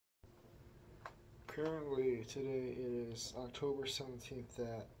Currently, today is October 17th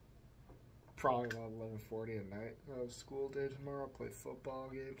at probably about 11:40 at night. School day tomorrow. Play football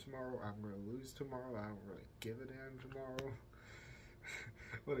game tomorrow. I'm going to lose tomorrow. I don't really give a damn tomorrow.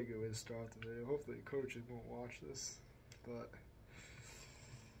 What a good way to start the video. Hopefully the coaches won't watch this. But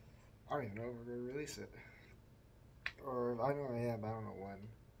I don't even know if we're going to release it. Or I know I am, but I don't know when.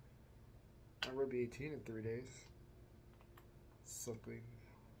 I'm going to be 18 in 3 days. Something.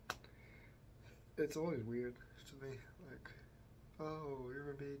 It's always weird to me, like, oh, you're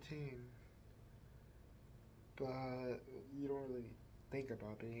gonna be 18, but you don't really think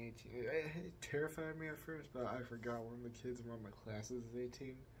about being 18. It terrified me at first, but I forgot one of the kids in one of my classes is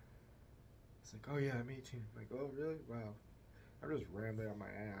 18. It's like, oh yeah, I'm 18. I'm like, oh really? Wow. I'm just rambling on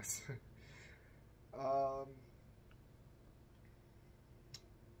my ass.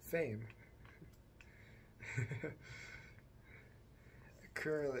 Fame.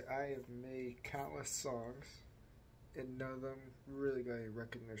 Currently, I have made countless songs, and none of them really got any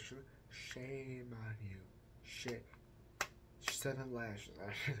recognition. Shame on you. Shame. 7 lashes.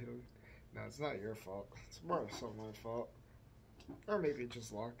 I really don't. No, it's not your fault. It's more so my fault. Or maybe it's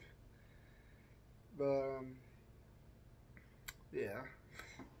just luck. But, yeah.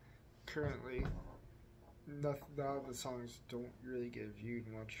 Currently, none of the songs don't really get viewed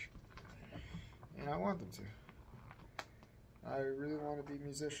much. And I want them to. I really want to be a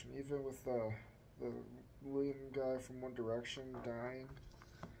musician, even with the William guy from One Direction dying,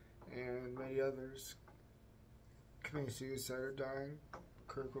 and many others committing suicide or dying.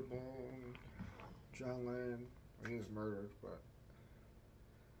 Kurt Cobain, John Lennon, he was murdered, but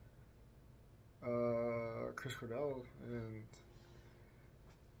Chris Cornell and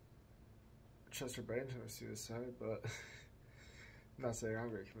Chester Bennington was suicide, but I'm not saying I'm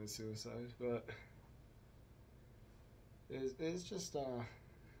going to commit suicide, but it's just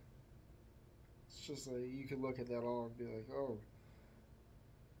like you could look at that all and be like, oh,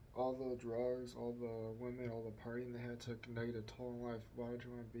 all the drugs, all the women, all the partying they had took a negative toll on life. Why would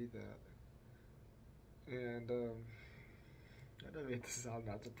you want to be that? And I don't make this sound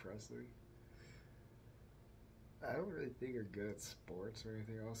not depressing. I don't really think I'm good at sports or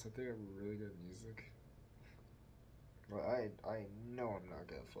anything else. I think I'm really good at music. But I know I'm not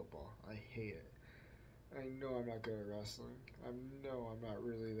good at football. I hate it. I know I'm not good at wrestling. I know I'm not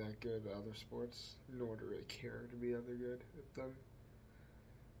really that good at other sports, nor do I really care to be other good at them.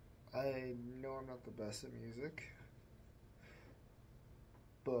 I know I'm not the best at music,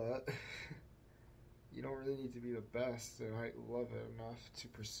 but you don't really need to be the best, and I love it enough to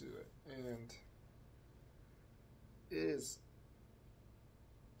pursue it. And it is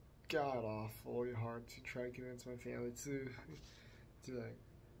god awfully hard to try to convince my family to like,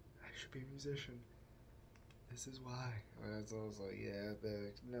 I should be a musician. This is why. And so I was like, yeah,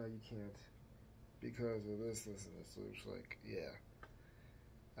 no, you can't. Because of this, and this. So it's like, yeah.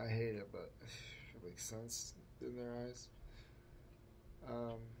 I hate it, but it makes sense in their eyes.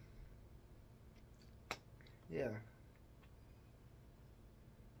 Yeah.